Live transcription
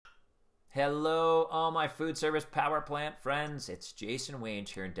Hello, all my food service power plant friends. It's Jason Wange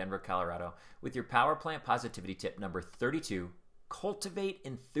here in Denver, Colorado, with your power plant positivity tip number 32, cultivate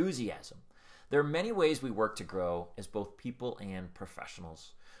enthusiasm. There are many ways we work to grow as both people and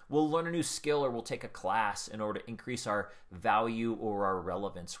professionals. We'll learn a new skill or we'll take a class in order to increase our value or our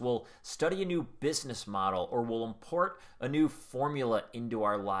relevance. We'll study a new business model or we'll import a new formula into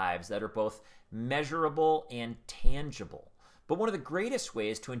our lives that are both measurable and tangible. But one of the greatest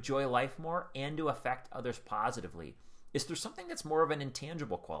ways to enjoy life more and to affect others positively is through something that's more of an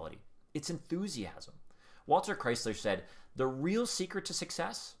intangible quality. It's enthusiasm. Walter Chrysler said, "The real secret to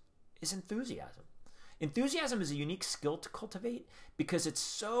success is enthusiasm." Enthusiasm is a unique skill to cultivate because it's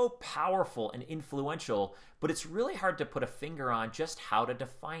so powerful and influential, but it's really hard to put a finger on just how to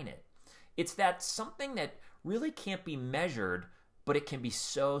define it. It's that something that really can't be measured, but it can be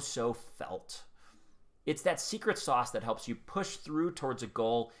so felt. It's that secret sauce that helps you push through towards a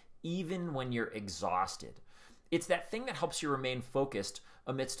goal even when you're exhausted. It's that thing that helps you remain focused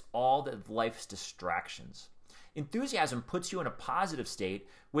amidst all of life's distractions. Enthusiasm puts you in a positive state,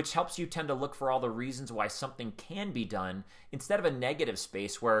 which helps you tend to look for all the reasons why something can be done instead of a negative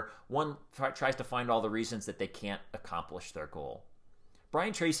space where one tries to find all the reasons that they can't accomplish their goal.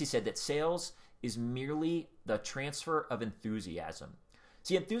 Brian Tracy said that sales is merely the transfer of enthusiasm.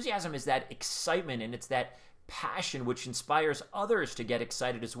 See, enthusiasm is that excitement and it's that passion which inspires others to get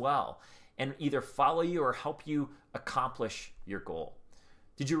excited as well and either follow you or help you accomplish your goal.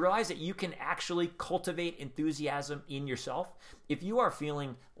 Did you realize that you can actually cultivate enthusiasm in yourself? If you are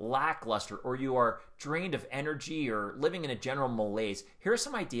feeling lackluster or you are drained of energy or living in a general malaise, here are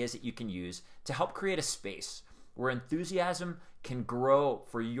some ideas that you can use to help create a space where enthusiasm can grow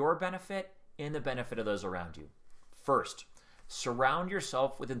for your benefit and the benefit of those around you. First, surround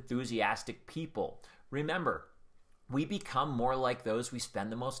yourself with enthusiastic people. Remember, we become more like those we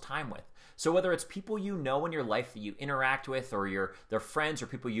spend the most time with. So whether it's people you know in your life that you interact with or their friends or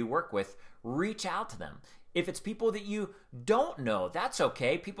people you work with, reach out to them. If it's people that you don't know, that's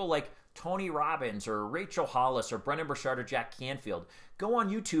okay. People like Tony Robbins or Rachel Hollis or Brendan Burchard or Jack Canfield. Go on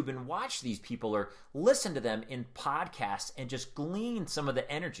YouTube and watch these people or listen to them in podcasts and just glean some of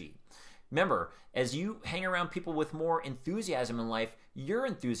the energy. Remember, as you hang around people with more enthusiasm in life, your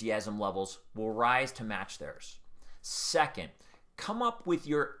enthusiasm levels will rise to match theirs. Second, come up with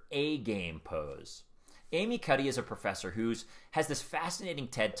your A-game pose. Amy Cuddy is a professor who has this fascinating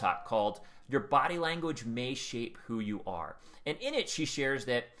TED Talk called "Your Body Language May Shape Who You Are." And in it, she shares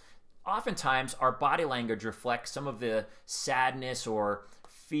that oftentimes our body language reflects some of the sadness or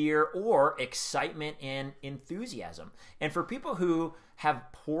fear or excitement and enthusiasm. And for people who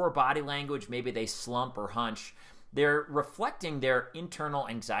have poor body language, maybe they slump or hunch, they're reflecting their internal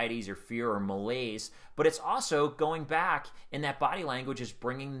anxieties or fear or malaise, but it's also going back and that body language is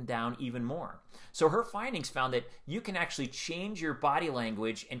bringing them down even more. So her findings found that you can actually change your body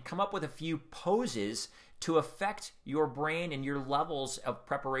language and come up with a few poses to affect your brain and your levels of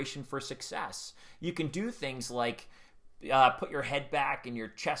preparation for success. You can do things like put your head back and your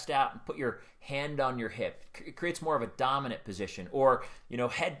chest out and put your hand on your hip. It creates more of a dominant position. Or,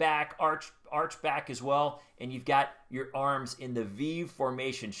 head back, arch back as well, and you've got your arms in the V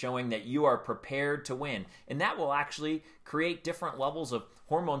formation showing that you are prepared to win. And that will actually create different levels of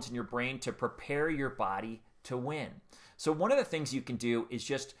hormones in your brain to prepare your body to win. So one of the things you can do is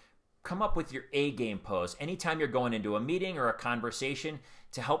just come up with your A-game pose anytime you're going into a meeting or a conversation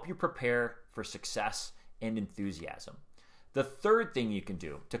to help you prepare for success and enthusiasm. The third thing you can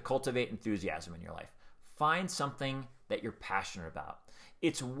do to cultivate enthusiasm in your life, find something that you're passionate about.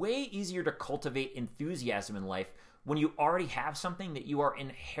 It's way easier to cultivate enthusiasm in life when you already have something that you are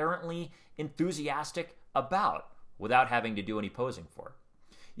inherently enthusiastic about without having to do any posing for.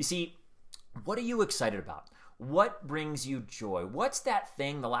 You see, what are you excited about? What brings you joy? What's that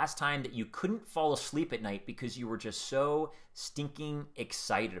thing the last time that you couldn't fall asleep at night because you were just so stinking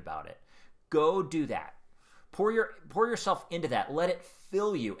excited about it? Go do that. Pour yourself into that. Let it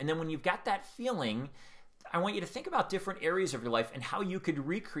fill you. And then when you've got that feeling, I want you to think about different areas of your life and how you could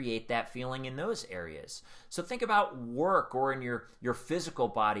recreate that feeling in those areas. So think about work or in your physical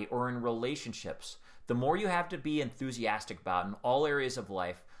body or in relationships. The more you have to be enthusiastic about in all areas of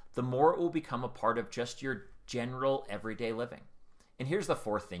life, the more it will become a part of just your general everyday living. And here's the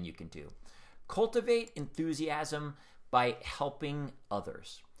fourth thing you can do. Cultivate enthusiasm by helping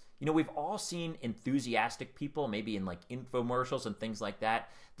others. We've all seen enthusiastic people, maybe in like infomercials and things like that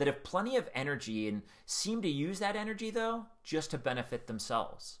have plenty of energy and seem to use that energy, though, just to benefit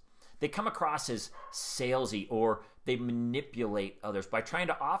themselves. They come across as salesy or they manipulate others by trying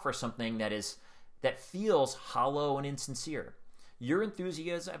to offer something that feels hollow and insincere. Your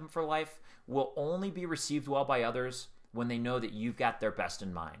enthusiasm for life will only be received well by others when they know that you've got their best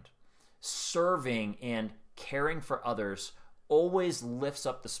in mind. Serving and caring for others always lifts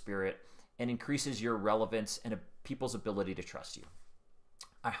up the spirit and increases your relevance and people's ability to trust you.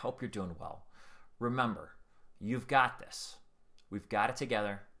 I hope you're doing well. Remember, you've got this. We've got it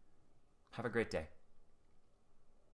together. Have a great day.